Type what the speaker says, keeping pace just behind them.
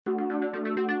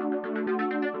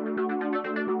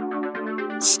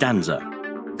Stanza.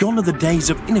 Gone are the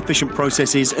days of inefficient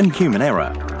processes and human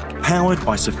error. Powered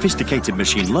by sophisticated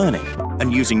machine learning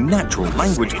and using natural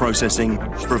language processing,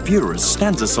 Bravura's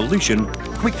Stanza solution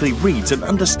quickly reads and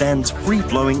understands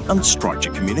free-flowing,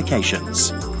 unstructured communications,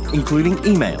 including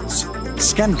emails,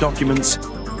 scanned documents,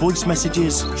 voice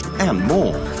messages, and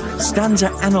more. Stanza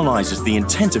analyzes the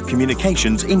intent of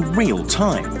communications in real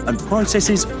time and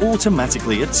processes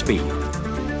automatically at speed,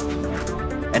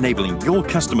 enabling your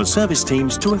customer service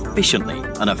teams to efficiently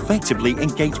and effectively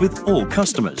engage with all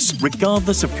customers,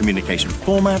 regardless of communication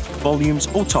format, volumes,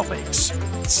 or topics.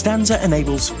 Stanza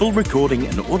enables full recording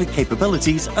and audit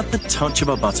capabilities at the touch of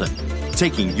a button,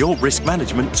 taking your risk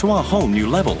management to a whole new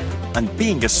level. And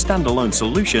being a standalone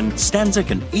solution, Stanza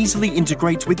can easily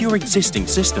integrate with your existing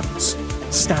systems.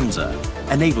 Stanza,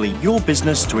 enabling your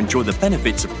business to enjoy the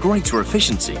benefits of greater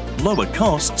efficiency, lower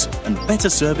costs, and better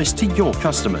service to your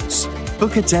customers.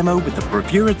 Book a demo with the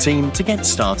Bravura team to get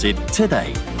started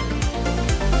today.